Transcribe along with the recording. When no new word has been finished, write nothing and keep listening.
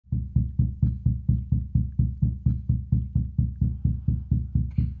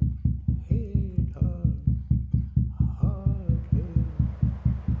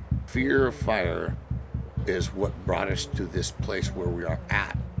Fear of fire is what brought us to this place where we are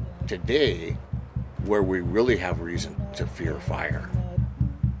at today, where we really have reason to fear fire.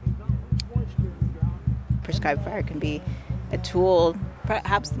 Prescribed fire can be a tool,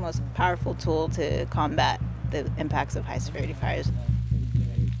 perhaps the most powerful tool to combat the impacts of high severity fires.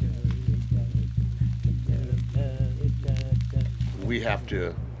 We have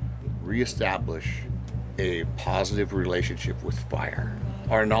to reestablish a positive relationship with fire.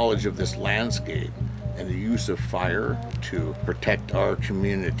 Our knowledge of this landscape and the use of fire to protect our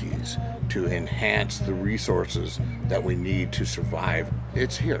communities, to enhance the resources that we need to survive,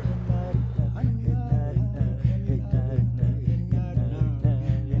 it's here.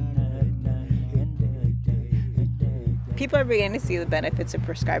 People are beginning to see the benefits of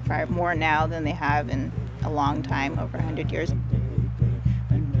prescribed fire more now than they have in a long time, over 100 years.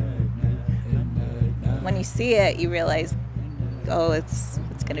 When you see it, you realize, oh, it's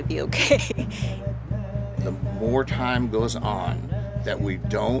going to be okay. The more time goes on that we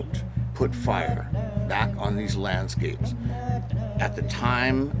don't put fire back on these landscapes at the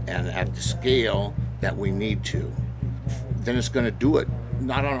time and at the scale that we need to, then it's going to do it,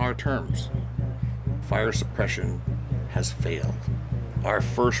 not on our terms. Fire suppression has failed. Our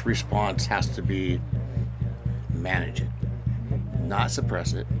first response has to be manage it. Not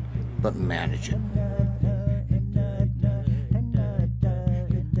suppress it, but manage it.